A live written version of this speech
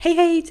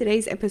Hey,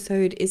 today's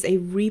episode is a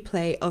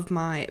replay of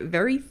my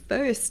very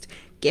first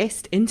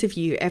guest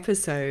interview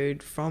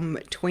episode from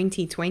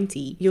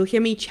 2020. You'll hear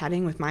me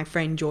chatting with my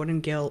friend Jordan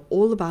Gill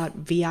all about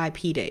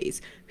VIP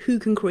days, who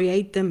can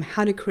create them,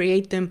 how to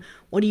create them,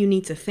 what do you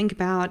need to think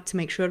about to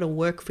make sure it'll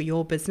work for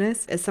your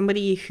business. As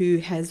somebody who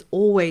has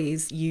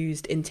always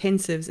used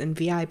intensives and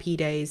VIP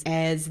days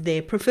as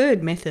their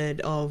preferred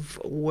method of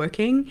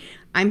working,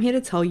 I'm here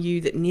to tell you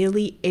that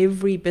nearly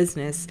every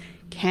business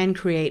can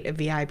create a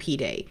VIP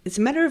day. It's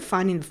a matter of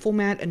finding the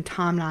format and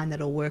timeline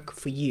that'll work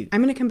for you.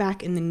 I'm going to come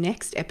back in the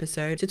next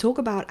episode to talk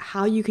about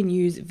how you can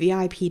use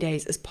VIP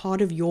days as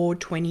part of your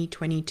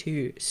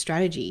 2022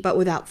 strategy. But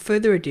without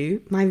further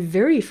ado, my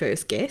very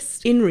first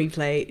guest in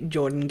replay,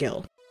 Jordan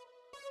Gill.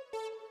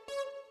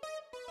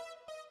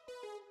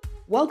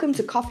 Welcome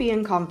to Coffee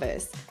and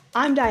Converse.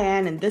 I'm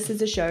Diane, and this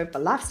is a show for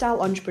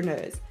lifestyle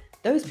entrepreneurs,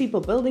 those people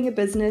building a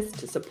business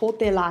to support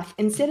their life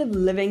instead of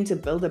living to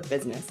build a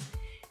business.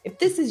 If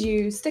this is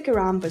you, stick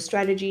around for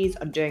strategies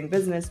on doing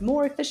business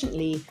more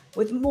efficiently,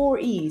 with more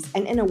ease,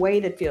 and in a way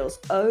that feels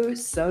oh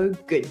so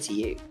good to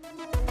you.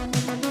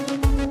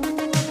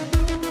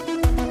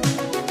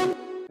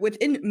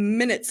 Within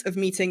minutes of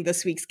meeting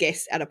this week's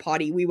guest at a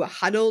party, we were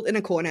huddled in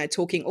a corner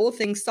talking all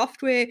things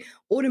software,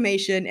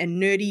 automation,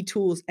 and nerdy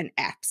tools and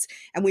apps.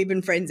 And we've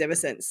been friends ever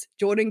since.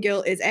 Jordan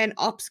Gill is an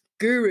ops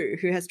guru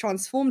who has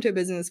transformed her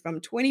business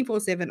from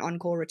 24/7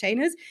 on-call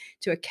retainers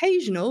to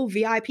occasional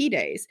VIP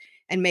days,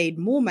 and made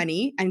more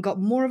money and got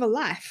more of a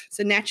life.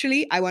 So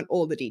naturally, I want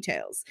all the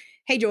details.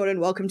 Hey, Jordan,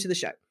 welcome to the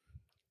show.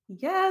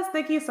 Yes,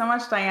 thank you so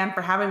much, Diane,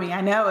 for having me.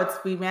 I know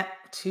we met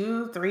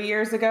 2-3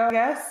 years ago, I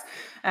guess,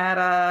 at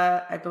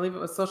I believe it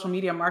was Social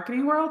Media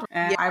Marketing World.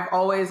 And I've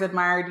always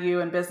admired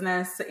you in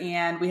business,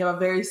 and we have a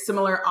very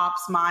similar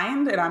ops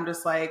mind. And I'm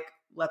just like,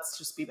 let's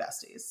just be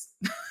besties.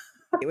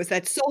 It was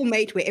that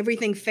soulmate where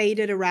everything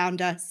faded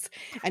around us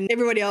and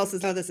everybody else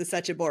is, oh, this is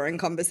such a boring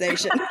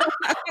conversation.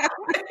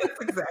 That's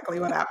exactly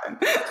what happened.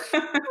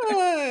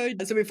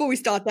 So before we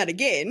start that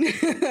again,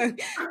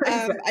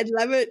 I'd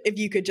love it if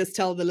you could just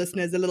tell the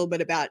listeners a little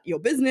bit about your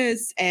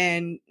business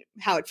and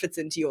how it fits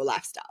into your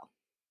lifestyle.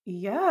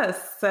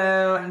 Yes.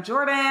 So I'm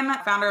Jordan,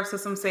 founder of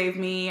System Save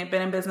Me. I've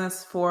been in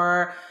business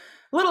for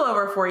a little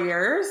over 4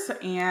 years,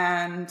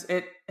 and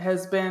it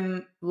has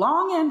been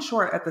long and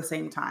short at the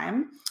same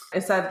time.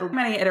 It's had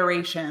many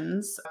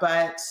iterations,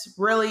 but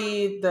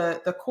really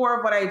the core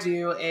of what I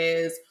do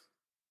is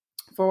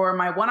for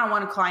my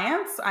one-on-one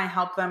clients, I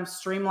help them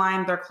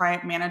streamline their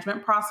client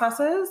management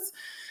processes.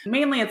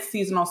 Mainly it's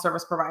seasonal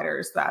service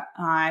providers that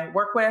I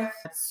work with.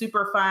 It's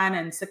super fun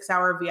and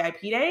 6-hour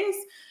VIP days,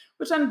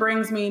 which then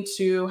brings me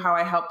to how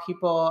I help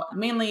people,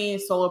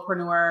 mainly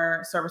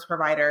solopreneur service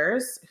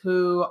providers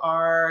who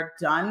are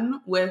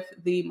done with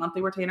the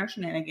monthly retainer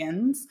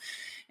shenanigans.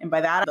 And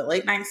by that, the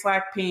late night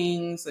Slack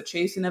pings, the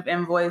chasing of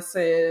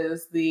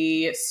invoices,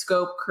 the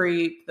scope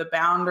creep, the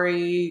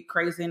boundary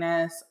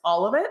craziness,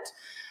 all of it.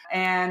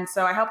 And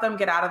so I help them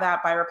get out of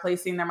that by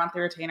replacing their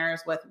monthly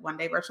retainers with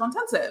one-day virtual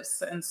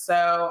intensives. And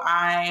so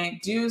I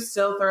do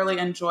still thoroughly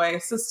enjoy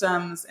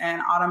systems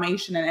and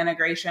automation and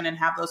integration and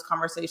have those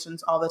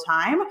conversations all the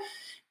time.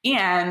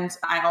 And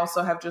I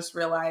also have just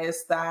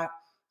realized that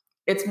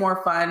it's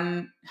more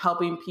fun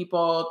helping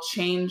people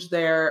change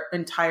their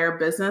entire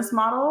business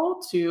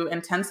model to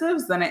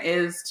intensives than it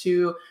is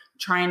to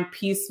try and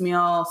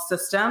piecemeal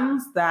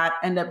systems that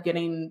end up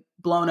getting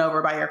blown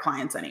over by your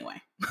clients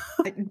anyway.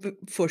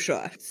 For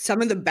sure.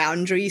 Some of the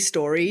boundary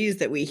stories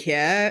that we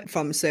hear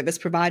from service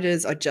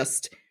providers are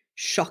just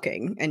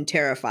shocking and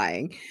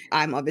terrifying.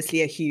 I'm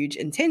obviously a huge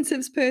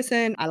intensives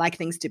person. I like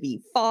things to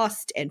be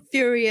fast and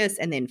furious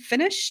and then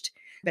finished.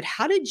 But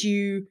how did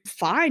you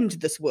find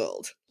this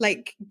world?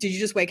 Like, did you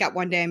just wake up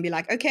one day and be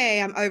like,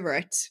 okay, I'm over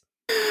it?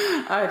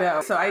 I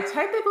know. So I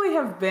technically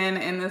have been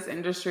in this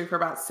industry for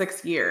about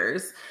 6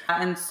 years.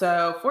 And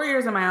so 4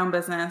 years in my own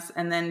business.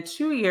 And then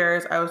 2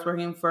 years, I was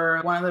working for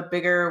one of the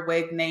bigger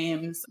wig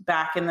names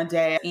back in the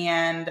day.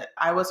 And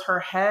I was her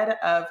head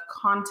of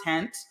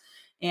content.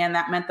 And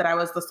that meant that I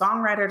was the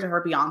songwriter to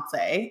her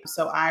Beyonce.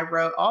 So I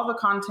wrote all the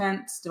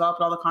content,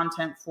 developed all the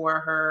content for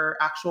her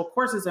actual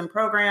courses and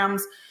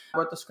programs,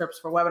 wrote the scripts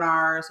for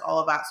webinars, all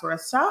of that sort of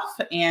stuff.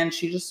 And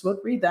she just would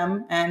read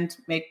them and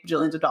make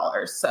bajillions of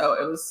dollars. So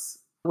it was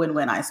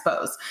win-win, I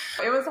suppose.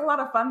 It was a lot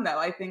of fun, though.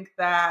 I think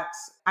that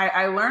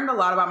I learned a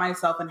lot about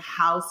myself and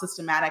how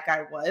systematic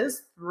I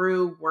was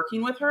through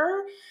working with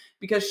her,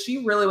 because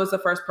she really was the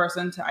first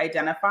person to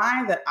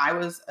identify that I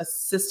was a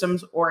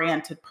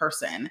systems-oriented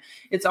person.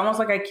 It's almost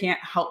like I can't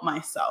help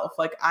myself.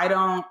 Like, I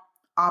don't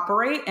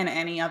operate in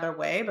any other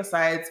way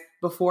besides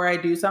before I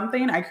do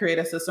something, I create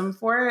a system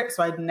for it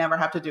so I'd never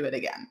have to do it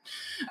again.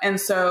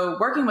 And so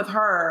working with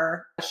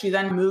her, she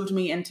then moved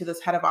me into this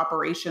head of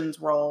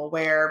operations role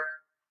where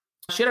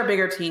she had a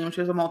bigger team. She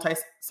was a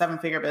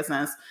multi-7-figure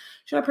business.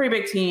 she had a pretty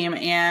big team,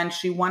 and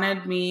she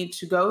wanted me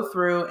to go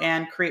through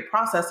and create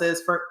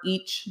processes for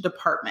each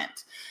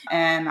department.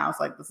 And I was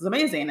like, this is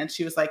amazing. And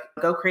she was like,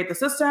 go create the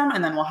system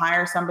and then we'll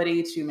hire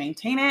somebody to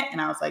maintain it.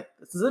 And I was like,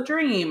 this is a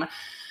dream,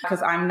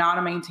 because I'm not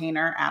a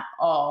maintainer at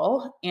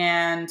all.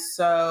 And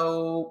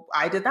so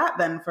I did that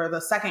then for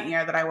the second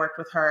year that I worked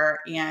with her,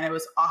 and it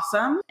was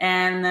awesome.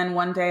 And then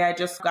one day I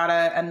just got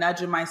a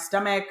nudge in my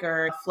stomach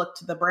or a flick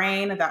to the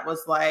brain that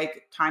was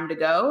like, time to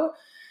go.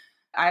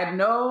 I had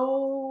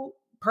no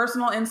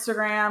personal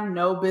Instagram,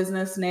 no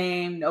business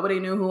name. Nobody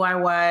knew who I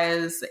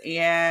was.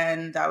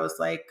 And I was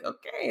like,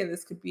 okay,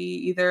 this could be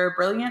either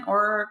brilliant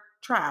or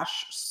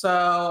trash.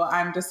 So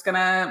I'm just going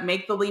to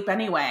make the leap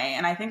anyway.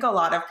 And I think a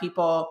lot of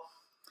people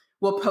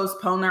will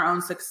postpone their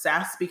own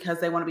success because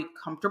they want to be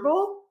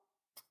comfortable.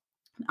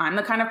 I'm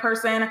the kind of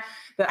person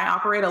that I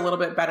operate a little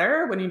bit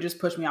better when you just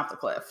push me off the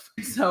cliff.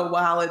 So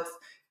while it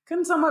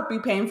can somewhat be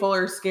painful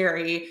or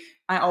scary,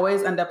 I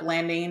always end up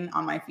landing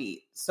on my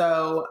feet.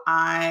 So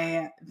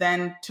I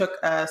then took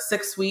a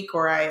 6-week,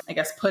 or I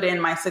guess put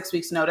in my 6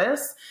 weeks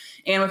notice.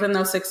 And within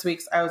those 6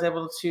 weeks, I was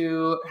able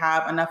to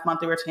have enough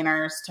monthly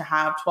retainers to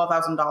have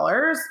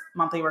 $12,000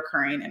 monthly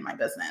recurring in my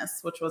business,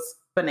 which was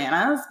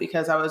bananas,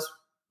 because I was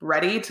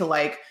ready to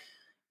like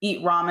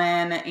eat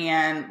ramen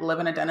and live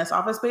in a dentist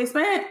office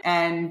basement.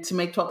 And to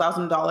make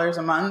 $12,000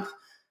 a month,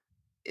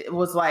 it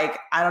was like,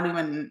 I don't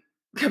even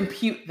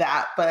compute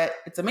that, but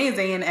it's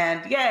amazing.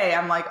 And yay,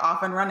 I'm like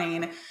off and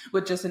running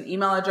with just an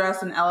email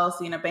address, an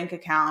LLC, and a bank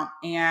account.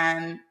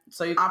 And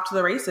so you off to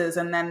the races.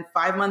 And then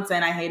 5 months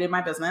in, I hated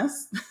my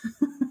business.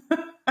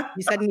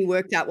 You suddenly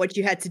worked out what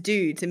you had to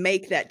do to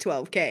make that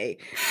 12K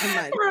a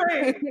month.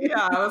 Right.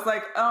 Yeah. I was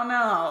like, oh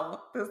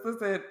no, this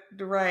isn't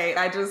right.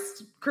 I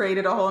just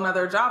created a whole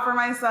nother job for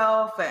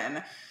myself,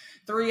 and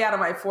 3 out of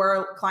my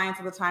 4 clients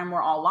at the time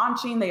were all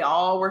launching. They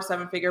all were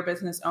 7-figure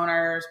business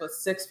owners with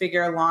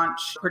 6-figure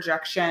launch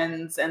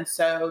projections. And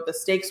so the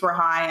stakes were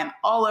high in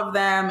all of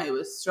them. It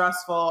was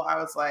stressful. I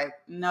was like,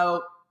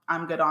 nope,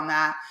 I'm good on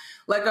that.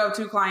 Let go of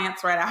 2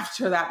 clients right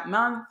after that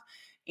month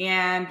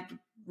and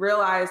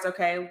realized,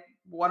 okay,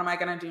 what am I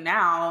going to do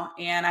now?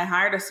 And I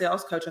hired a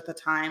sales coach at the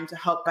time to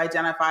help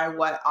identify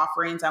what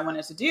offerings I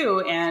wanted to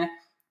do. And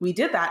we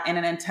did that in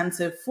an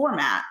intensive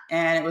format.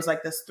 And it was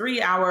like this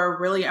 3-hour,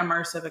 really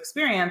immersive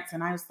experience.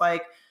 And I was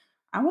like,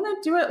 I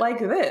want to do it like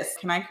this.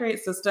 Can I create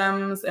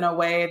systems in a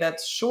way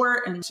that's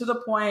short and to the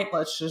point?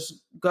 Let's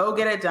just go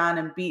get it done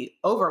and be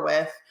over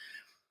with.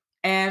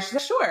 And she's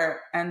like, sure.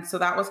 And so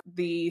that was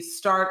the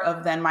start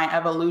of then my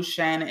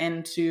evolution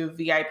into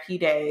VIP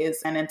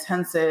days and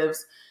intensives,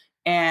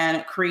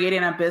 and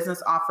creating a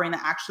business offering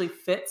that actually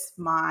fits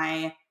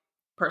my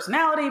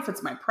personality,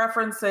 fits my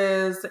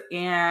preferences.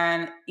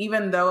 And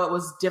even though it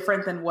was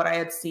different than what I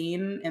had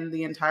seen in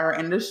the entire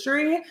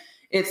industry,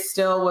 it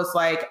still was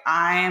like,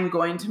 I am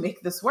going to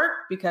make this work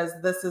because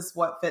this is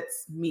what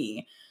fits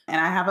me. And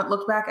I haven't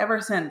looked back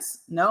ever since.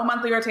 No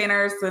monthly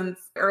retainers since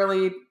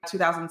early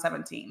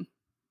 2017.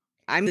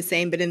 I'm the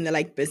same, but in the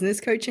like business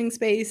coaching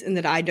space, in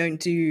that I don't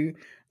do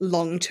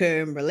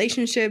long-term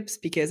relationships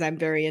because I'm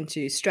very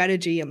into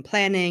strategy and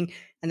planning.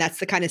 And that's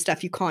the kind of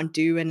stuff you can't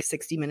do in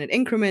 60-minute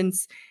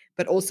increments.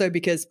 But also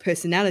because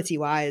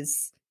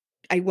personality-wise,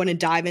 I want to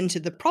dive into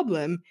the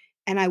problem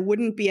and I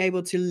wouldn't be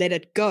able to let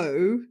it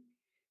go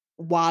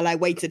while I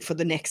waited for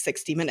the next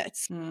 60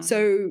 minutes.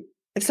 So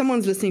if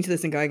someone's listening to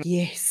this and going,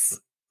 yes,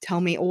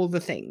 tell me all the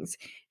things,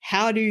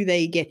 how do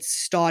they get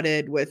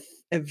started with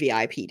a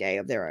VIP day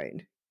of their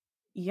own?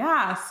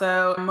 Yeah.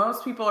 So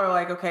most people are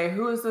like, okay,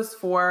 who is this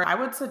for? I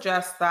would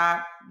suggest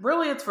that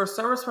really it's for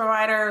service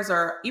providers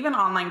or even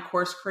online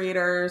course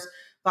creators,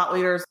 thought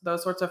leaders,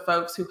 those sorts of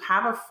folks who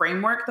have a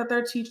framework that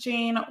they're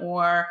teaching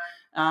or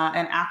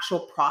an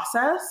actual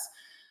process.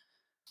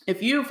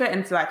 If you fit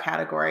into that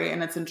category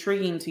and it's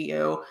intriguing to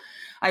you,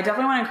 I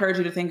definitely want to encourage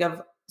you to think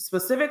of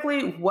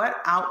specifically what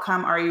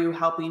outcome are you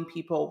helping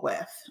people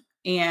with?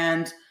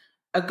 And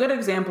a good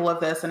example of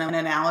this and an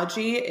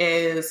analogy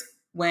is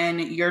when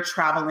you're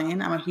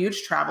traveling. I'm a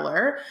huge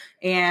traveler,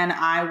 and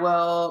I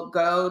will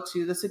go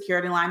to the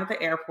security line at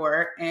the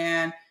airport,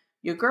 and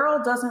your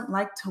girl doesn't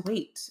like to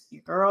wait.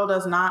 Your girl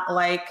does not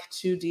like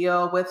to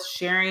deal with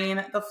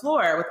sharing the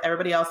floor with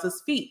everybody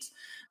else's feet.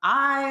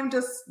 I'm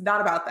just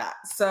not about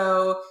that.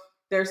 So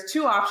there's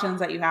 2 options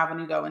that you have when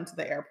you go into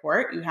the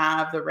airport. You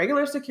have the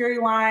regular security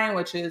line,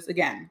 which is,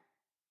 again,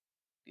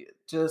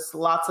 just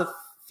lots of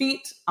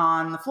feet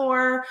on the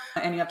floor,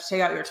 and you have to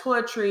take out your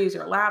toiletries,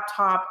 your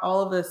laptop,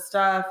 all of this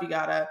stuff. You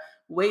got to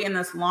wait in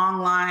this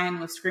long line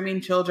with screaming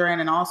children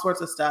and all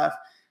sorts of stuff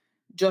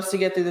just to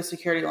get through the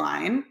security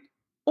line,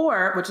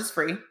 or which is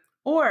free,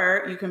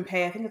 or you can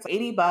pay, I think it's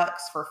 $80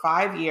 for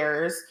 5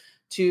 years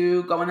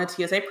to go in the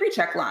TSA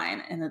pre-check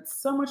line. And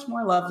it's so much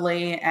more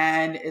lovely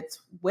and it's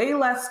way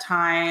less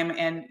time,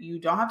 and you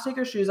don't have to take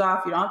your shoes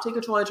off. You don't have to take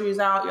your toiletries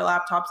out, your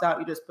laptops out.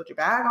 You just put your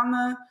bag on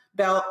the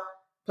belt,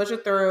 push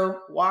it through,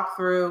 walk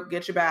through,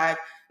 get your bag.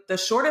 The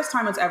shortest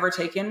time it's ever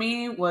taken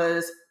me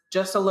was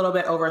just a little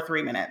bit over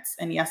 3 minutes.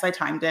 And yes, I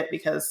timed it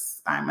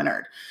because I'm a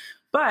nerd.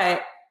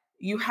 But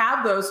you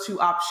have those two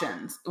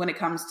options when it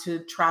comes to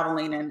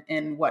traveling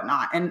and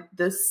whatnot. And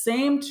the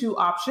same two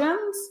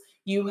options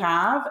you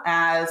have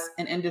as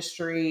an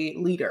industry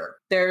leader.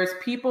 There's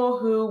people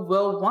who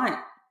will want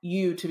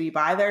you to be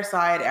by their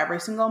side every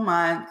single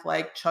month,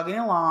 like chugging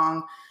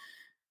along.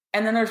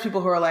 And then there's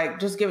people who are like,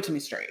 just give it to me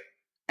straight.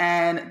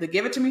 And the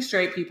give it to me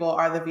straight people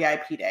are the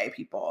VIP day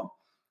people.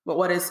 But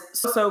what is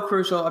so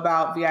crucial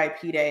about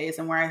VIP days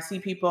and where I see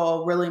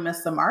people really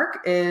miss the mark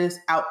is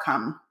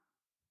outcome.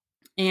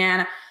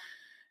 And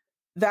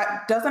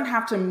that doesn't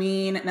have to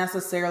mean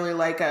necessarily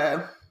like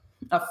a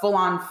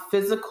full-on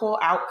physical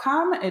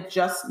outcome. It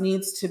just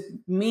needs to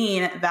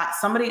mean that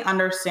somebody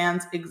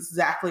understands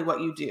exactly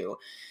what you do.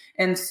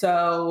 And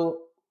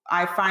so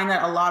I find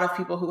that a lot of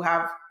people who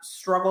have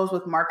struggles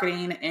with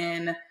marketing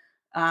in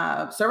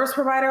service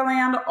provider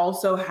land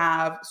also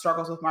have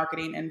struggles with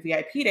marketing in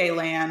VIP day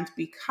land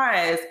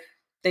because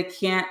they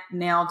can't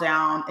nail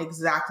down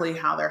exactly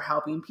how they're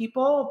helping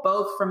people,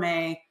 both from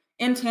a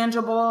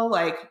intangible,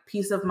 like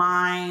peace of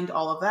mind,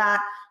 all of that,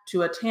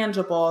 to a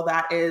tangible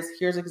that is,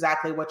 here's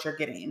exactly what you're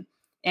getting.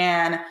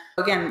 And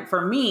again,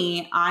 for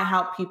me, I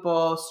help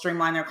people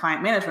streamline their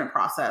client management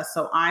process.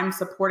 So I'm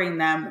supporting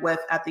them with,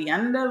 at the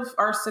end of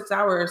our 6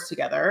 hours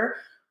together,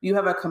 you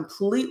have a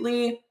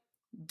completely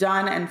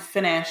done and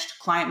finished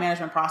client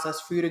management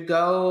process for you to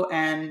go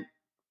and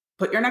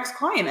put your next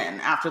client in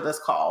after this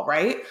call,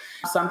 right?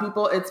 Some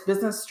people, it's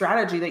business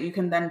strategy that you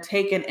can then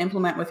take and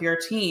implement with your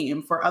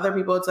team. For other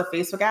people, it's a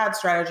Facebook ad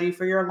strategy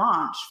for your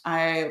launch.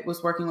 I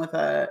was working with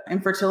an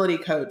infertility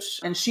coach,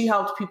 and she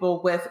helped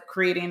people with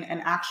creating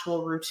an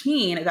actual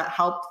routine that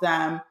helped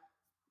them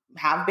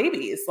have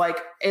babies. Like,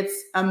 it's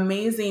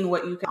amazing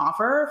what you can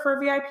offer for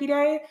VIP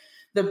day.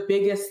 The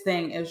biggest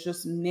thing is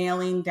just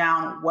nailing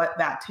down what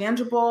that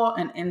tangible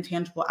and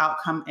intangible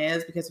outcome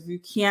is, because if you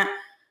can't,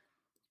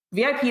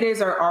 VIP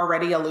days are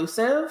already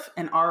elusive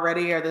and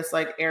already are this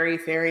like airy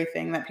fairy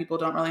thing that people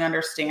don't really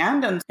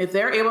understand. And if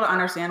they're able to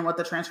understand what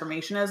the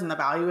transformation is and the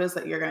value is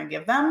that you're going to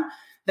give them,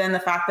 then the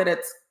fact that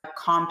it's a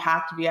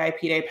compact VIP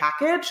day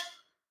package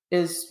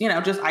is,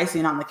 just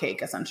icing on the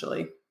cake,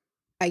 essentially.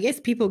 I guess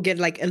people get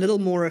like a little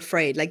more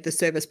afraid, like the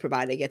service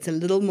provider gets a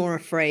little more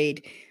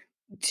afraid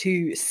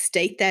to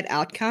state that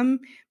outcome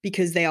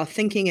because they are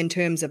thinking in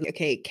terms of,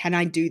 okay, can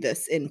I do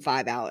this in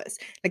 5 hours?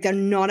 Like they're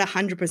not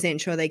 100%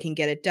 sure they can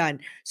get it done.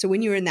 So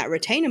when you're in that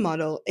retainer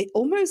model, it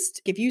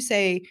almost, if you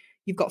say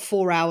you've got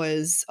 4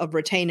 hours of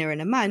retainer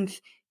in a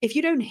month, if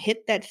you don't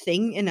hit that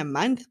thing in a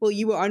month, well,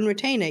 you were on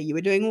retainer, you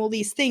were doing all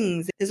these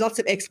things. There's lots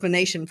of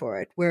explanation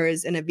for it.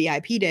 Whereas in a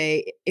VIP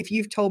day, if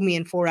you've told me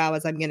in 4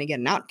 hours I'm going to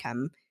get an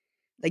outcome,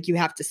 like you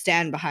have to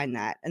stand behind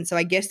that. And so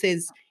I guess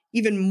there's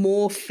even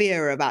more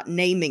fear about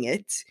naming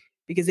it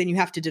because then you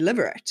have to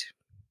deliver it.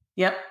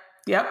 Yep.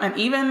 And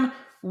even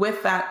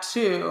with that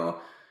too,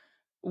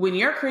 when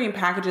you're creating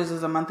packages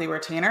as a monthly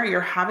retainer, you're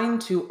having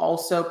to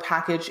also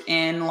package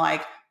in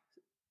like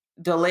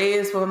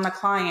delays from the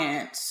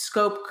client,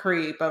 scope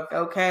creep of,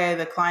 okay,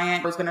 the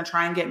client was going to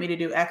try and get me to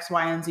do X,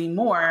 Y, and Z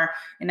more.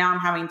 And now I'm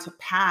having to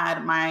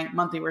pad my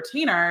monthly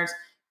retainers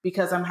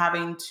because I'm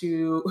having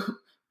to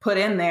put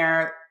in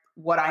there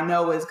what I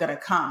know is going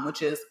to come,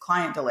 which is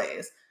client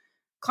delays.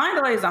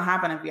 Client delays don't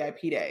happen in VIP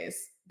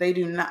days. They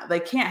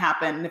can't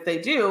happen. And if they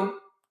do,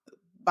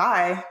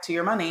 bye to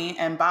your money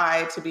and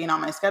bye to being on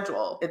my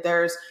schedule.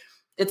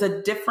 It's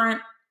a different,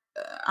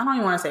 I don't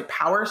even want to say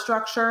power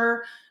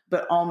structure,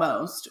 but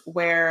almost,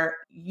 where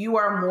you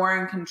are more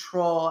in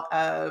control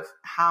of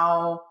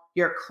how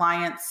your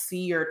clients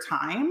see your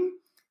time.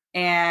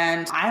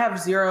 And I have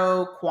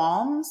zero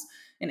qualms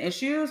and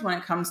issues when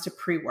it comes to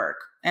pre-work.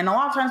 And a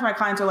lot of times my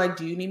clients are like,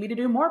 do you need me to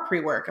do more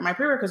pre-work? And my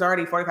pre-work is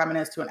already 45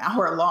 minutes to an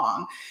hour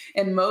long.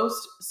 And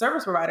most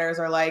service providers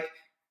are like,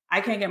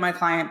 I can't get my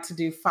client to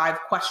do 5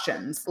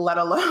 questions, let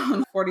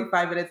alone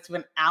 45 minutes to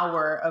an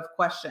hour of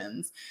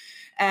questions.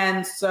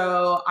 And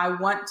so I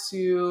want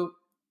to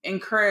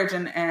encourage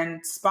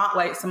and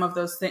spotlight some of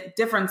those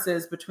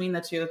differences between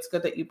the two. It's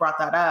good that you brought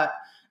that up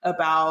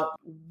about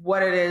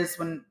what it is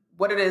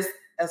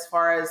as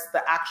far as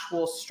the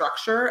actual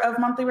structure of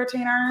monthly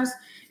retainers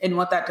and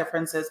what that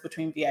difference is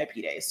between VIP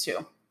days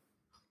too.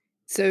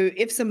 So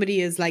if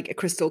somebody is like a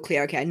crystal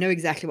clear, okay, I know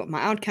exactly what my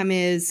outcome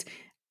is,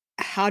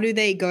 how do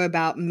they go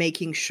about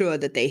making sure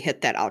that they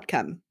hit that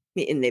outcome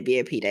in their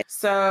VIP day?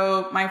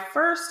 So my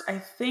first, I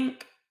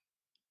think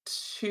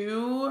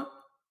 2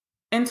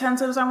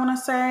 intensives, I want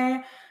to say,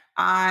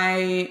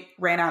 I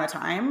ran out of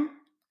time.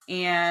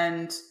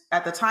 And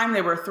at the time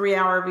they were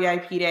 3-hour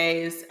VIP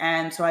days.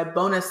 And so I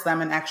bonused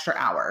them an extra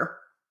hour.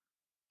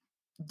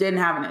 Didn't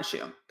have an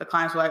issue. The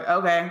clients were like,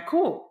 okay,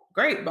 cool,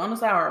 great,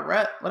 bonus hour,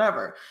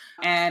 whatever.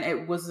 And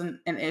it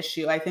wasn't an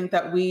issue. I think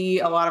that we,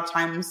 a lot of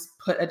times,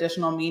 put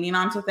additional meaning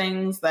onto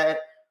things that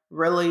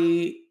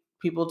really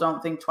people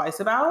don't think twice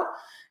about.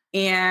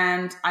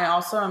 And I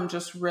also am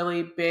just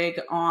really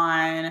big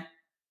on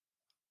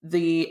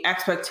the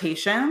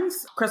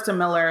expectations. Krista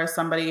Miller is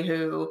somebody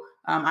who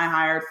I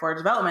hired for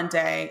development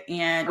day,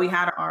 and we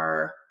had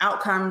our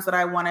outcomes that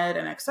I wanted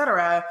and et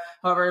cetera.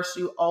 However,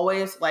 she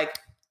always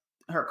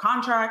her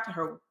contract,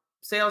 her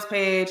sales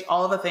page,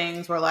 all of the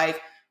things were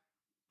like,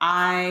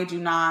 I do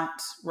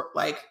not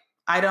like,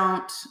 I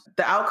don't,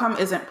 the outcome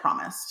isn't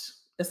promised,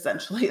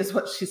 essentially, is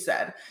what she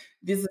said.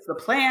 This is the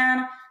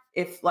plan.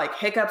 If like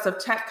hiccups of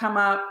tech come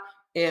up,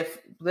 if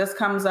this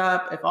comes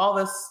up, if all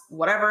this,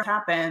 whatever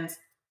happens,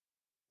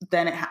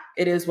 then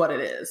it is what it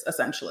is,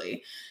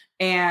 essentially.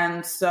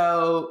 And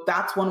so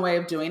that's one way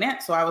of doing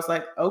it. So I was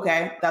like,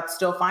 okay, that's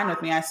still fine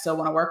with me. I still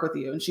want to work with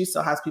you. And she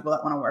still has people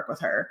that want to work with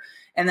her.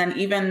 And then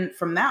even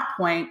from that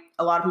point,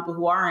 a lot of people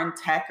who are in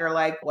tech are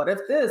like, what if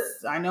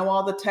this? I know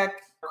all the tech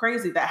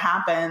crazy that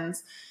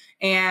happens.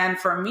 And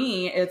for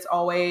me, it's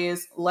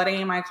always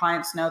letting my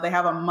clients know they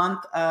have a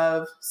month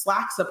of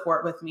Slack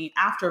support with me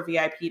after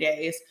VIP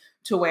days,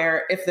 to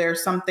where if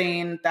there's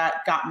something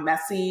that got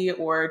messy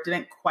or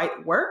didn't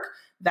quite work,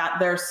 that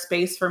there's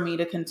space for me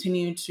to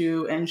continue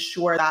to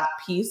ensure that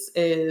piece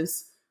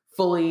is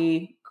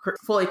fully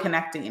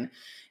connecting.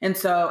 And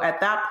so at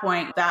that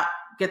point, that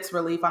gets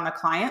relief on the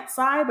client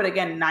side. But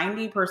again,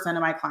 90%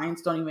 of my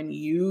clients don't even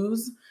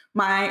use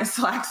my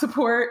Slack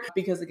support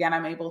because, again,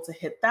 I'm able to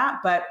hit that.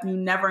 But you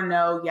never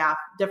know,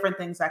 different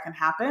things that can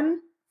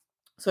happen.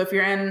 So if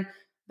you're in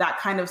that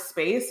kind of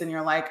space and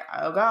you're like,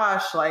 oh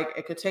gosh, like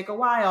it could take a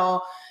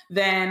while,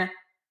 then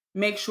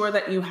make sure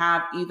that you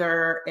have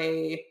either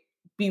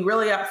be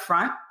really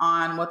upfront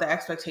on what the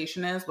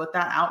expectation is with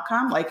that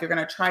outcome. Like you're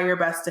going to try your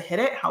best to hit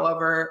it.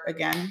 However,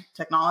 again,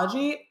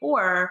 technology,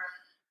 or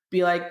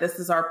be like, this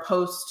is our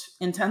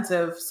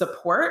post-intensive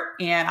support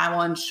and I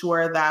will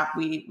ensure that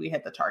we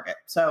hit the target.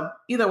 So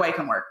either way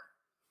can work.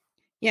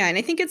 Yeah, and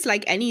I think it's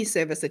like any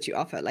service that you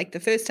offer. Like the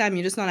first time,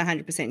 you're just not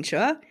 100%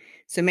 sure.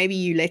 So maybe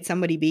you let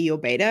somebody be your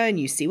beta and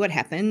you see what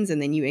happens,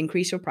 and then you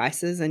increase your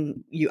prices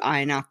and you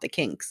iron out the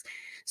kinks.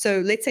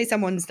 So let's say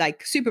someone's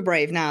like super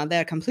brave now.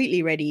 They're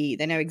completely ready.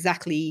 They know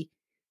exactly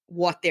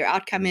what their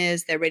outcome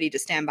is. They're ready to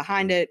stand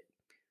behind it.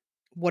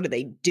 What do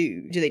they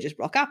do? Do they just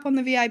rock up on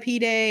the VIP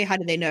day? How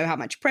do they know how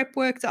much prep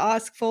work to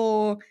ask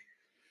for?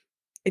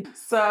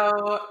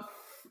 So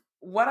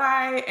what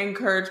I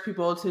encourage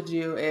people to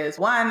do is,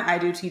 one, I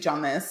do teach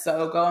on this.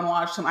 So go and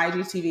watch some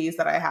IGTVs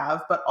that I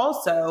have. But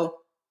also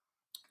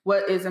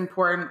what is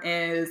important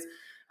is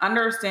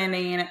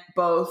understanding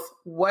both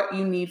what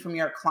you need from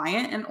your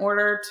client in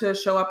order to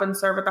show up and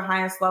serve at the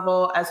highest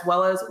level, as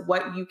well as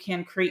what you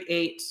can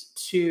create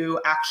to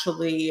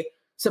actually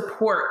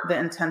support the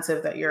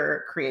intensive that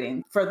you're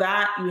creating. For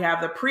that, you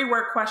have the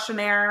pre-work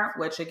questionnaire,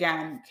 which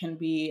again can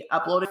be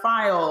uploaded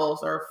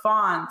files or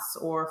fonts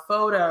or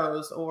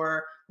photos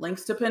or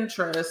links to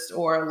Pinterest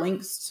or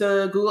links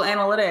to Google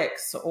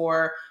Analytics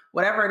or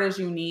whatever it is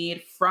you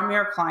need from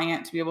your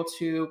client to be able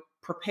to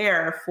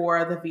prepare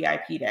for the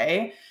VIP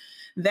day.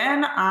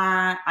 Then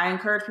I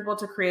encourage people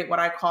to create what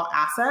I call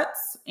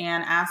assets.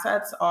 And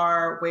assets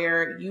are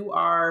where you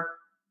are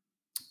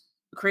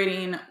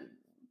creating,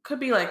 could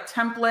be like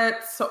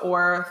templates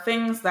or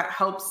things that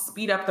help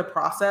speed up the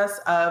process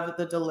of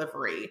the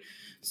delivery.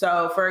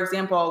 So for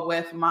example,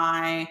 with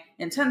my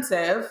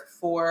intensive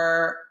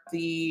for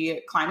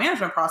the client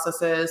management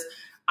processes,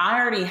 I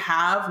already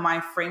have my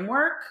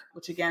framework,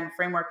 which again,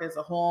 framework is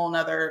a whole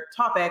nother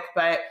topic,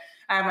 but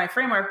I have my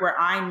framework where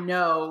I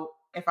know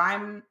if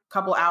I'm a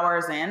couple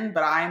hours in,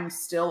 but I'm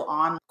still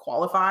on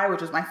Qualify,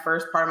 which is my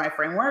first part of my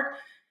framework,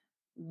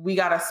 we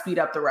got to speed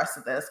up the rest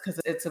of this because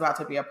it's about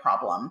to be a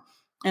problem.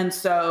 And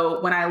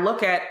so when I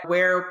look at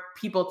where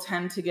people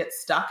tend to get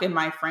stuck in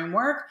my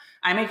framework,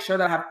 I make sure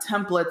that I have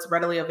templates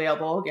readily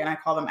available. Again, I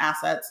call them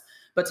assets,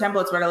 but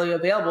templates readily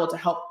available to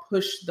help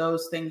push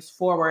those things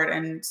forward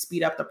and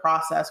speed up the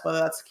process, whether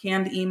that's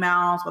canned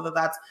emails, whether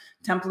that's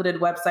templated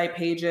website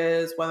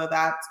pages, whether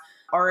that's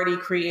already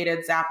created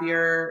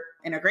Zapier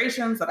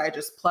integrations that I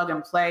just plug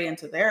and play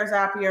into their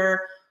Zapier,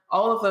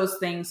 all of those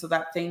things so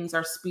that things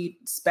are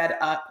sped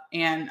up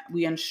and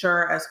we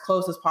ensure as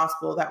close as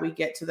possible that we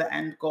get to the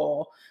end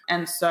goal.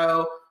 And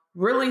so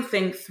really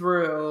think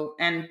through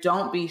and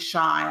don't be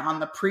shy on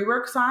the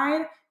pre-work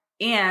side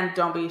and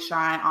don't be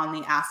shy on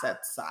the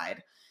assets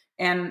side.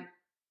 And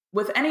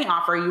with any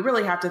offer, you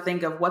really have to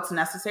think of what's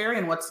necessary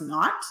and what's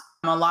not.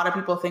 A lot of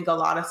people think a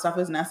lot of stuff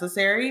is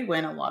necessary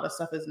when a lot of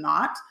stuff is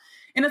not.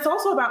 And it's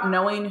also about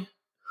knowing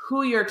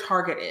who your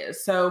target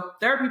is. So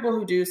there are people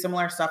who do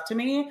similar stuff to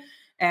me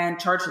and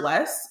charge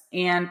less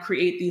and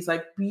create these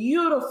like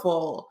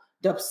beautiful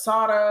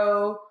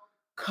Dubsado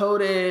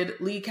coded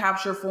lead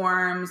capture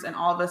forms and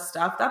all this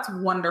stuff. That's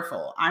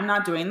wonderful. I'm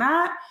not doing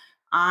that.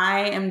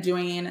 I am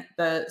doing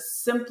the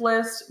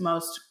simplest,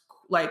 most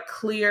like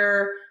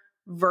clear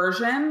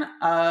version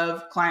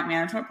of client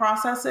management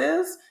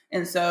processes.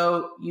 And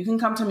so you can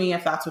come to me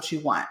if that's what you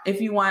want. If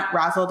you want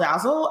razzle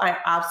dazzle, I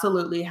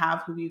absolutely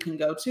have who you can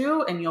go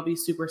to and you'll be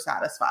super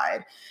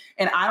satisfied.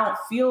 And I don't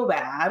feel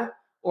bad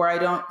or I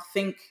don't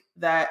think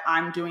that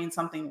I'm doing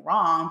something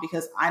wrong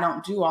because I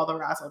don't do all the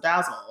razzle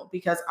dazzle,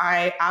 because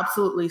I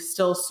absolutely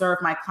still serve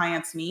my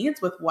clients'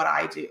 needs with what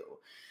I do.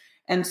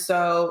 And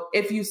so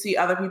if you see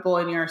other people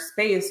in your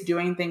space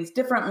doing things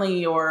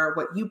differently or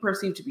what you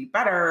perceive to be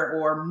better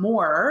or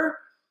more,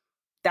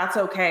 that's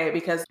okay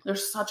because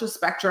there's such a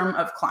spectrum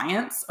of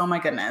clients. Oh my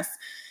goodness.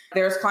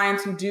 There's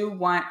clients who do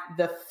want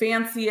the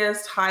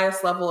fanciest,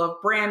 highest level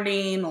of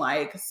branding,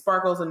 like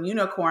sparkles and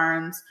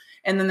unicorns.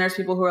 And then there's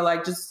people who are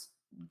like, just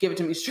give it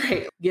to me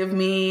straight. Give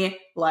me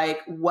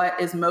like what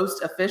is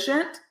most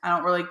efficient. I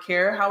don't really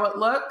care how it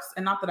looks.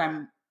 And not that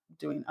I'm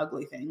doing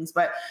ugly things,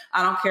 but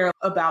I don't care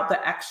about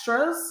the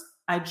extras.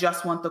 I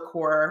just want the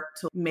core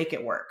to make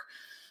it work.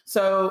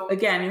 So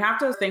again, you have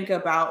to think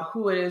about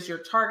who it is you're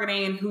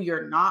targeting, who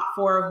you're not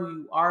for,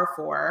 who you are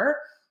for.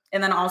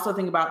 And then also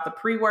think about the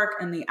pre-work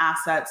and the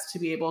assets to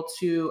be able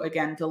to,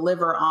 again,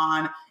 deliver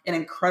on an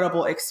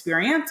incredible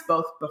experience,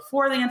 both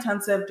before the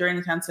intensive, during the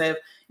intensive,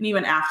 and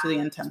even after the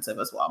intensive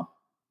as well.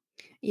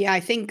 Yeah, I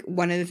think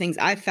one of the things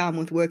I've found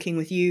with working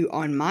with you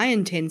on my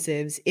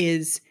intensives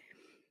is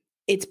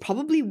it's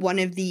probably one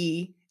of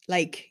the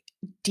like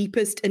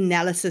deepest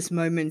analysis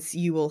moments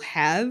you will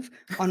have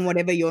on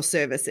whatever your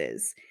service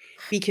is.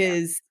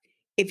 Because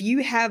if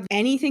you have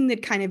anything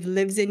that kind of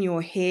lives in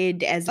your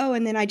head as, oh,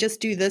 and then I just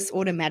do this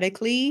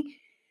automatically,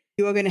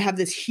 you are going to have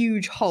this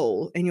huge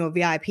hole in your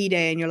VIP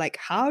day. And you're like,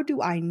 how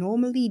do I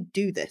normally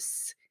do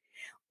this?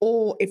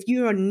 Or if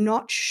you are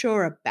not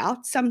sure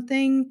about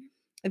something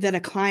that a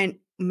client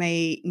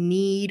may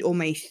need or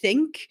may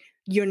think,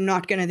 you're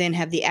not going to then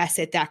have the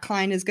asset that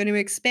client is going to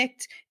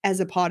expect as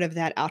a part of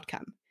that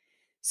outcome.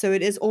 So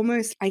it is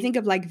almost, I think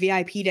of like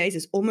VIP days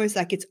as almost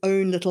like its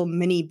own little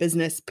mini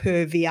business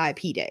per VIP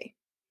day.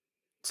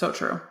 So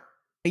true.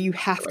 You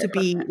have to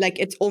be like,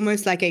 it's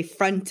almost like a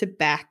front to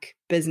back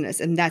business.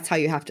 And that's how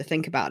you have to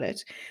think about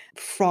it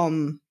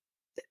from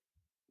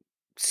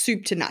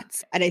soup to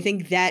nuts. And I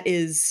think that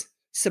is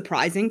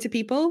surprising to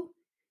people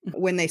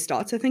when they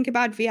start to think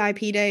about VIP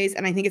days.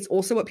 And I think it's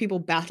also what people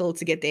battle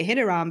to get their head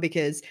around,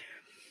 because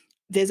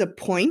there's a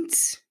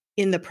point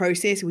in the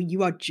process where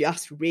you are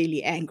just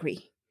really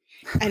angry.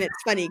 And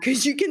it's funny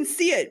because you can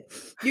see it.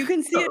 You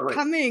can see it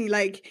coming,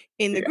 like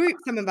in the group.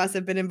 Some of us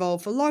have been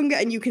involved for longer,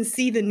 and you can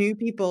see the new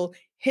people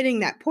hitting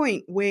that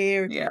point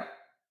where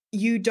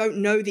you don't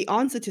know the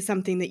answer to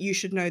something that you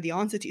should know the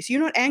answer to. So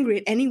you're not angry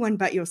at anyone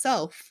but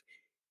yourself,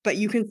 but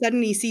you can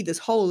suddenly see this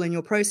hole in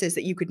your process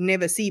that you could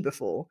never see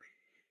before.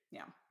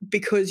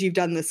 Because you've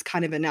done this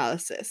kind of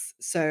analysis.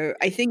 So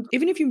I think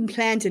even if you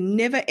plan to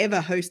never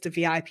ever host a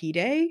VIP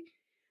day,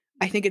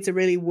 I think it's a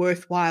really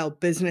worthwhile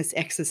business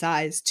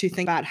exercise to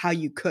think about how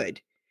you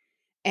could.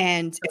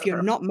 And if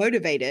you're not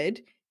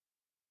motivated,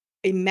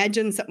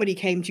 imagine somebody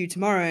came to you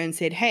tomorrow and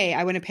said, hey,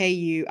 I want to pay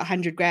you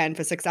 $100,000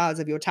 for 6 hours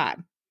of your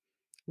time.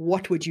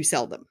 What would you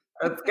sell them?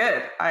 That's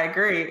good. I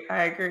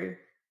agree.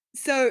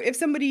 So if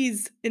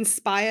somebody's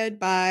inspired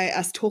by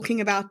us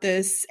talking about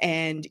this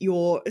and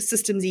your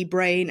systemsy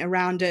brain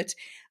around it,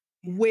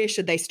 where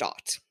should they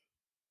start?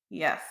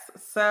 Yes.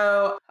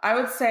 So I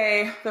would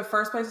say the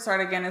first place to start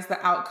again is the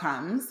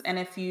outcomes. And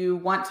if you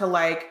want to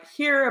like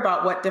hear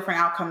about what different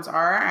outcomes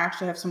are, I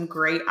actually have some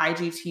great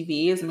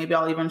IGTVs, and maybe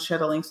I'll even share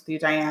the links with you,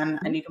 Diane,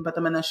 and you can put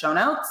them in the show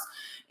notes.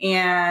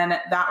 And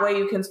that way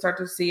you can start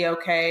to see,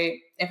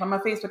 okay, if I'm a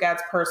Facebook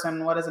ads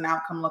person, what does an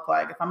outcome look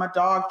like? If I'm a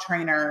dog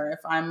trainer, if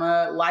I'm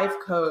a life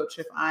coach,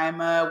 if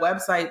I'm a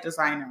website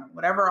designer,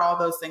 whatever all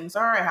those things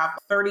are, I have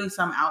 30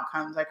 some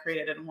outcomes I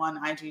created in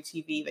one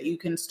IGTV that you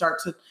can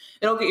start to,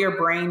 it'll get your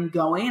brain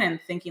going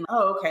and thinking,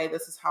 oh, okay,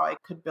 this is how I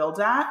could build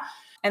that.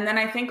 And then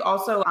I think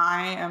also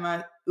I am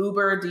a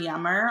Uber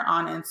DMer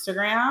on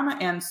Instagram.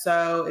 And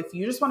so if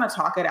you just want to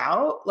talk it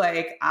out,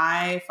 like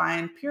I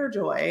find pure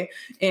joy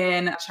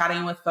in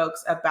chatting with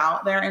folks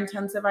about their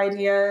intensive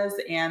ideas.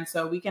 And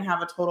so we can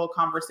have a total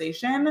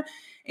conversation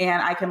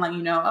and I can let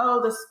you know,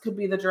 oh, this could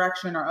be the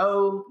direction, or,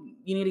 oh,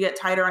 you need to get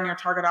tighter on your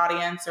target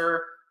audience,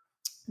 or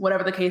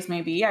whatever the case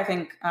may be. I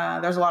think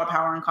there's a lot of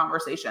power in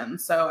conversation.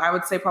 So I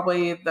would say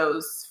probably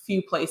those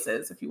few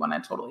places if you want to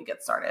totally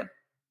get started.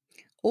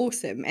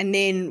 Awesome. And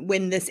then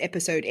when this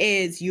episode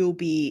airs, you'll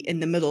be in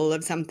the middle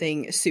of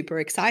something super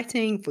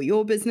exciting for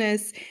your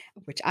business,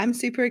 which I'm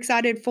super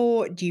excited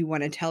for. Do you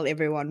want to tell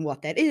everyone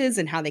what that is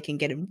and how they can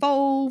get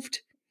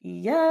involved?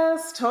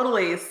 Yes,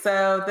 totally.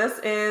 So this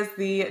is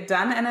the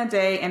Done in a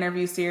Day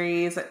interview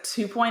series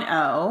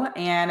 2.0,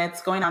 and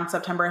it's going on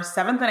September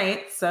 7th and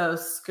 8th. So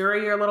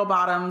scurry your little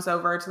bottoms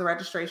over to the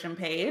registration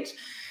page.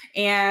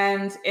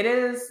 And it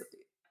is,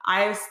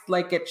 I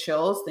like get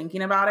chills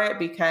thinking about it,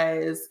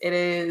 because it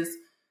is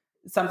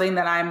something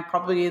that I'm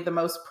probably the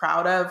most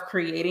proud of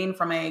creating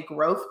from a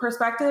growth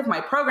perspective. My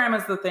program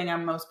is the thing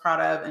I'm most proud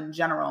of in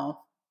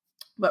general,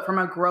 but from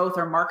a growth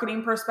or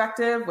marketing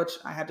perspective, which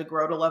I had to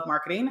grow to love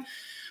marketing,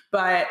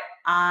 but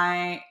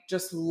I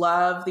just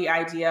love the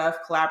idea of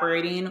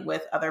collaborating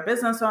with other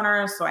business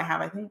owners. So I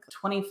have, I think,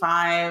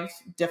 25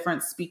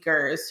 different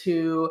speakers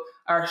who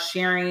are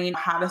sharing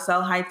how to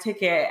sell high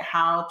ticket,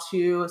 how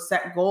to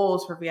set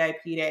goals for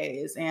VIP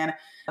days, and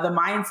the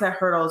mindset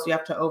hurdles you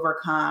have to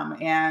overcome,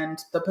 and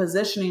the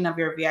positioning of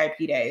your VIP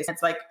days.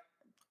 It's like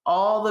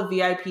all the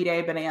VIP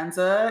Day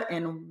bonanza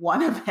in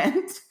one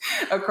event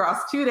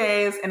across 2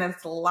 days, and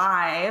it's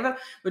live,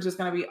 which is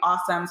going to be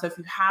awesome. So if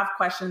you have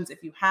questions,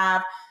 if you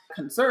have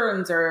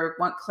concerns or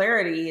want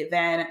clarity,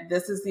 then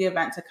this is the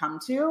event to come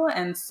to.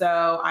 And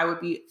so I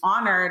would be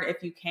honored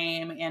if you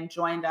came and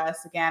joined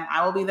us. Again,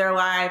 I will be there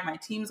live. My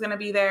team's going to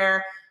be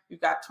there. We've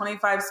got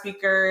 25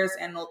 speakers,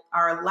 and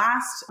our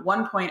last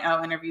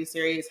 1.0 interview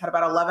series had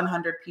about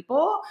 1,100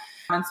 people.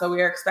 And so we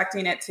are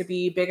expecting it to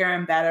be bigger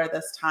and better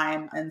this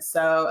time. And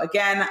so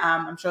again,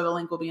 I'm sure the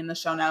link will be in the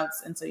show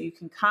notes. And so you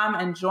can come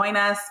and join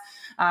us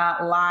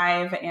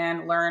live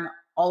and learn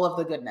all of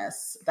the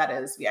goodness that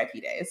is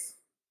VIP Days.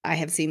 I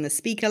have seen the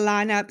speaker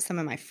lineup. Some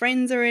of my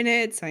friends are in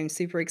it. So I'm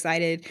super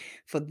excited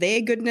for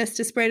their goodness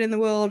to spread in the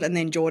world. And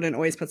then Jordan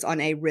always puts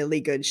on a really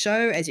good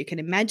show, as you can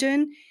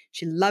imagine.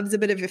 She loves a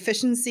bit of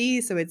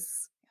efficiency. So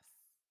it's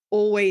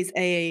always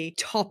a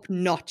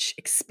top-notch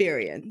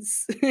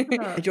experience.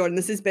 Jordan,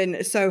 this has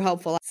been so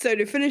helpful. So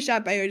to finish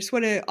up, I just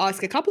want to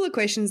ask a couple of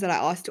questions that I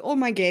asked to all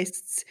my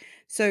guests.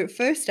 So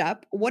first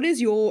up, what is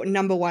your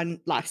number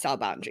one lifestyle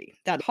boundary?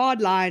 That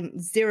hard line,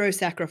 zero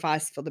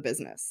sacrifice for the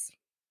business.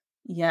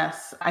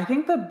 Yes, I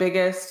think the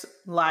biggest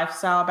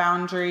lifestyle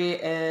boundary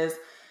is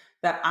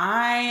that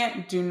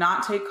I do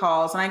not take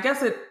calls. And I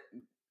guess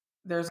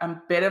there's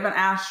a bit of an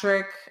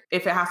asterisk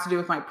if it has to do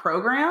with my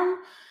program,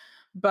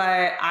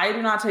 but I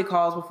do not take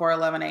calls before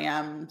 11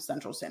 a.m.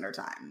 Central Standard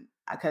Time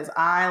because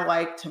I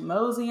like to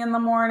mosey in the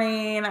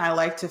morning. I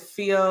like to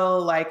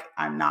feel like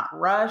I'm not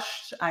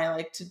rushed. I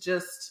like to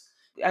just,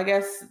 I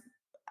guess,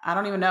 I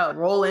don't even know,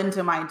 roll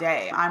into my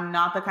day. I'm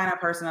not the kind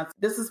of person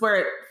this is where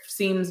it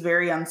seems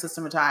very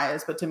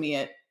unsystematized, but to me,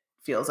 it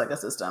feels like a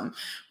system.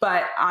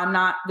 But I'm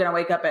not going to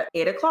wake up at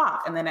 8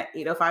 o'clock and then at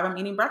 8:05, I'm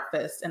eating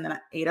breakfast. And then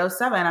at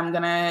 8:07, I'm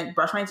going to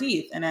brush my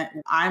teeth. And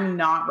I'm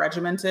not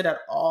regimented at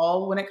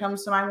all when it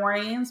comes to my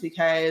mornings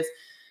because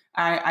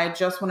I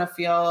just want to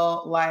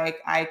feel like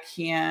I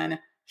can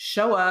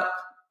show up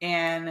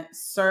and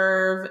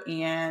serve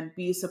and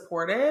be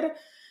supported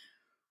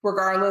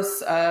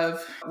regardless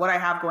of what I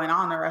have going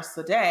on the rest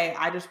of the day.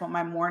 I just want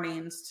my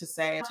mornings to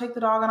say, take the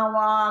dog on a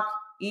walk,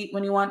 eat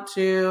when you want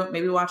to,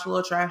 maybe watch a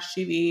little trash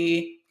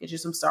TV, get you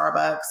some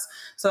Starbucks.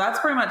 So that's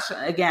pretty much,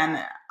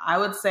 again, I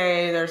would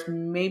say there's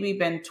maybe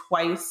been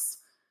twice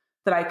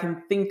that I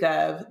can think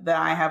of that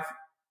I have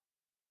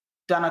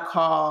done a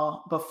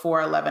call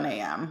before 11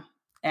 a.m.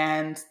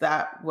 And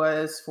that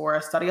was for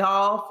a study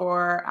hall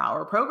for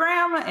our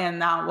program.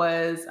 And that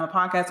was a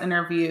podcast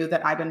interview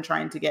that I've been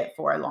trying to get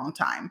for a long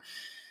time.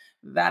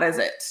 That is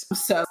it.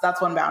 So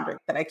that's one boundary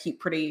that I keep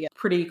pretty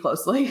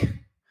closely.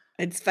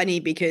 It's funny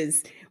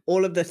because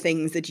all of the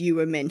things that you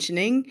were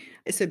mentioning,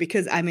 so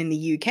because I'm in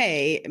the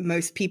UK,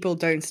 most people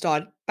don't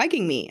start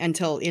bugging me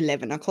until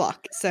 11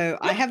 o'clock. So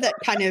I have that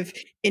kind of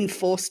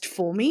enforced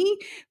for me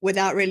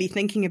without really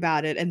thinking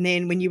about it. And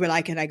then when you were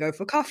like, and I go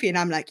for coffee, and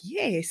I'm like,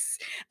 yes.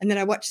 And then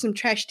I watch some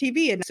trash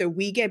TV. And so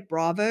we get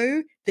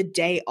Bravo the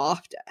day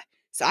after.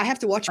 So I have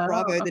to watch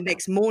Bravo the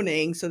next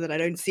morning so that I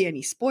don't see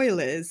any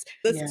spoilers.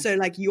 So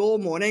like your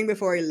morning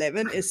before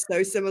 11 is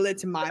so similar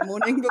to my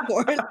morning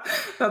before 11.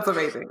 That's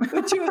amazing.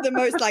 We're two of the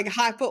most like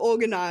hyper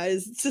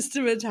organized,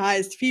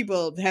 systematized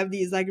people to have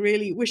these like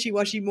really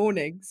wishy-washy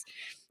mornings.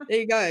 There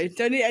you go.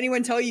 Don't let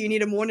anyone tell you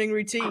need a morning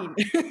routine.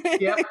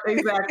 Yep,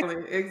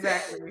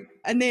 exactly.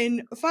 And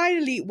then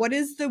finally, what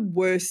is the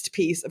worst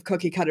piece of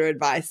cookie cutter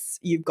advice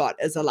you've got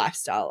as a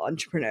lifestyle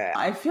entrepreneur?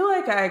 I feel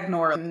like I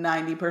ignore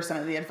 90%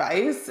 of the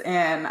advice,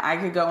 and I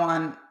could go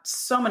on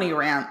so many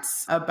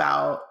rants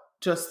about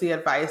just the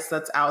advice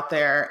that's out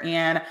there.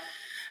 And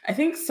I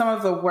think some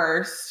of the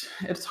worst,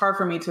 it's hard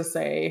for me to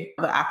say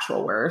the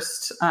actual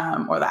worst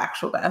or the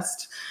actual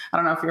best. I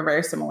don't know if you're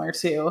very similar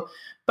too.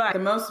 But the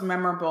most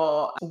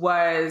memorable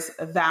was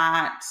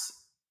that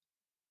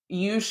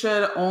you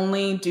should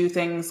only do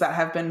things that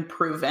have been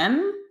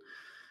proven,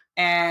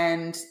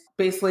 and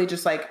basically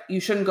just like you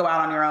shouldn't go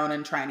out on your own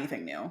and try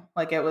anything new.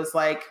 Like it was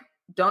like,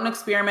 don't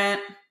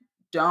experiment,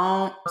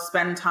 don't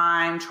spend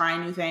time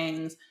trying new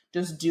things,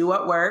 just do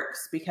what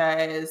works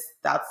because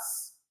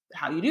that's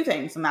how you do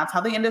things and that's how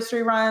the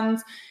industry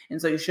runs.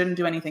 And so you shouldn't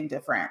do anything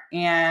different.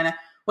 And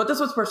what this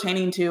was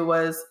pertaining to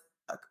was,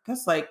 I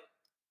guess like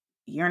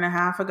year and a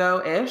half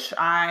ago-ish,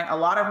 a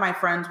lot of my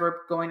friends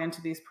were going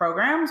into these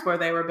programs where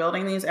they were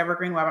building these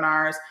evergreen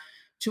webinars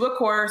to a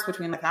course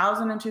between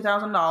 $1,000 and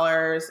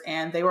 $2,000,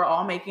 and they were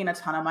all making a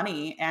ton of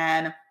money.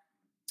 And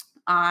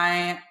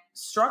I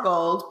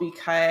struggled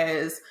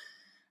because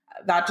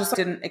that just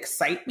didn't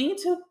excite me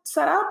to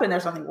set up, and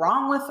there's nothing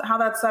wrong with how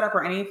that's set up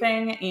or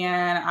anything.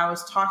 And I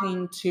was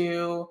talking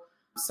to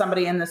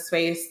somebody in the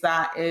space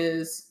that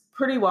is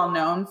pretty well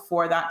known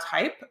for that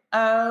type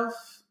of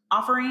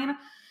offering.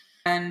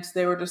 And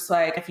they were just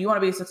like, if you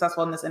want to be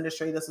successful in this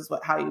industry, this is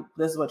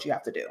what you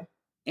have to do.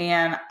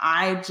 And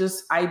I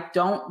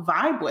don't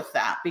vibe with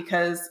that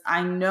because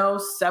I know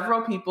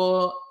several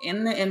people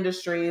in the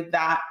industry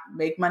that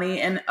make money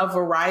in a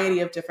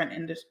variety of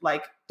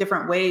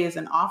different ways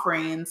and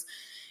offerings.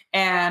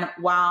 And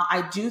while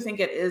I do think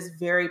it is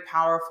very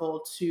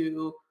powerful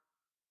to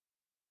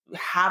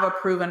have a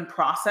proven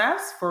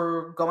process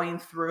for going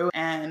through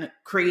and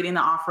creating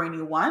the offering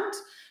you want,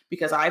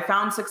 because I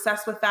found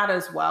success with that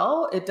as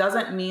well. It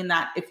doesn't mean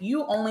that if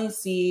you only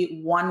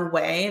see one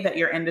way that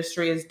your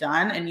industry is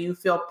done and you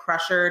feel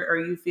pressured or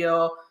you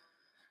feel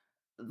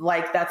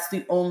like that's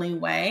the only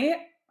way,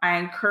 I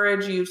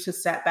encourage you to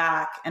step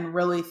back and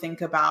really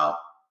think about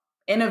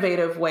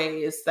innovative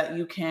ways that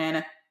you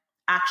can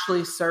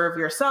actually serve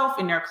yourself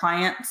and your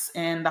clients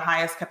in the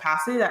highest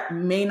capacity that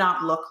may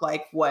not look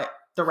like what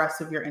the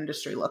rest of your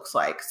industry looks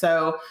like.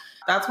 So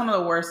that's one of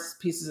the worst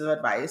pieces of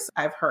advice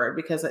I've heard,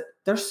 because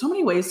there's so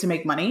many ways to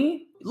make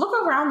money. Look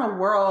around the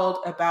world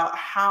about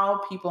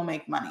how people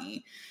make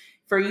money.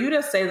 For you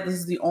to say that this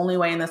is the only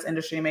way in this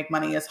industry to make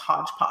money is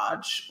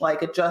hodgepodge.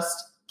 Like, it just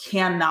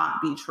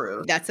cannot be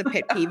true. That's a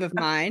pet peeve of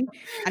mine.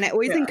 And I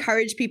always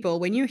encourage people,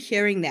 when you're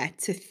hearing that,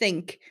 to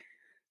think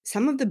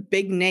some of the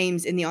big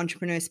names in the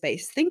entrepreneur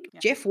space. Think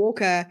Jeff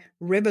Walker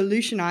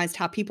revolutionized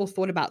how people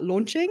thought about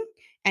launching.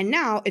 And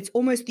now it's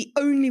almost the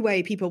only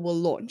way people will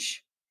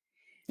launch.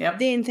 Yep.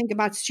 Then think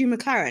about Stu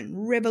McLaren,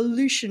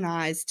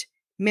 revolutionized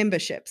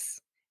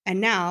memberships.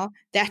 And now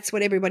that's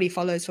what everybody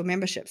follows for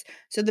memberships.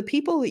 So the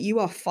people that you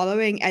are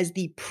following as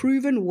the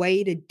proven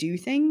way to do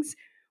things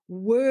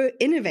were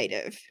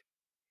innovative.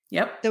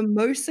 Yep. The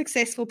most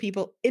successful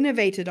people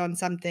innovated on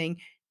something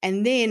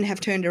and then have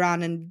turned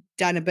around and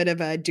done a bit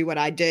of a do what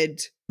I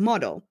did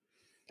model.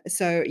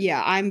 So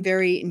yeah, I'm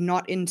very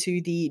not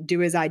into the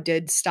do as I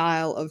did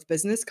style of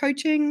business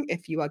coaching.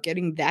 If you are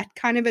getting that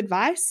kind of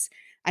advice,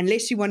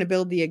 unless you want to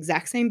build the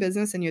exact same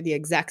business and you're the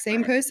exact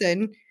same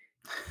person,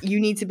 you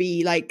need to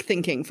be like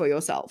thinking for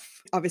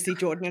yourself. Obviously,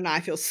 Jordan and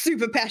I feel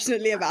super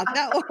passionately about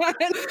that one.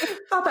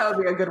 Thought that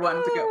would be a good one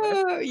to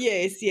go with.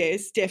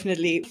 Yes,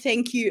 definitely.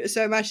 Thank you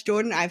so much,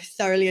 Jordan. I've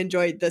thoroughly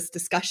enjoyed this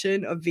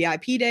discussion of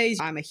VIP days.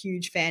 I'm a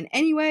huge fan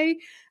anyway.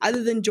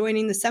 Other than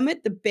joining the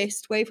summit, the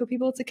best way for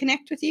people to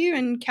connect with you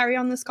and carry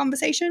on this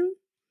conversation?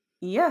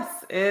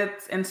 Yes,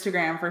 it's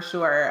Instagram for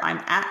sure.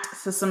 I'm at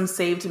Systems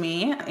Saved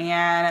Me.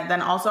 And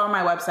then also on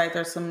my website,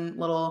 there's some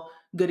little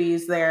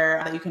goodies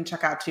there that you can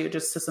check out too,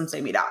 just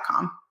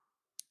systemsaveme.com.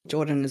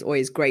 Jordan is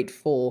always great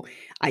for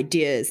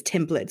ideas,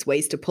 templates,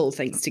 ways to pull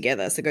things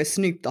together. So go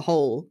snoop the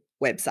whole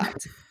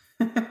website.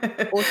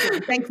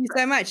 Awesome. Thank you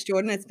so much,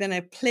 Jordan. It's been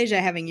a pleasure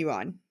having you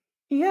on.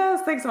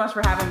 Yes, thanks so much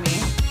for having me.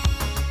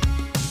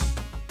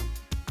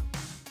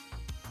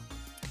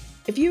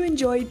 If you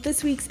enjoyed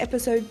this week's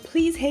episode,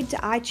 please head to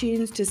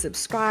iTunes to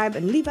subscribe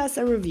and leave us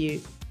a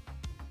review.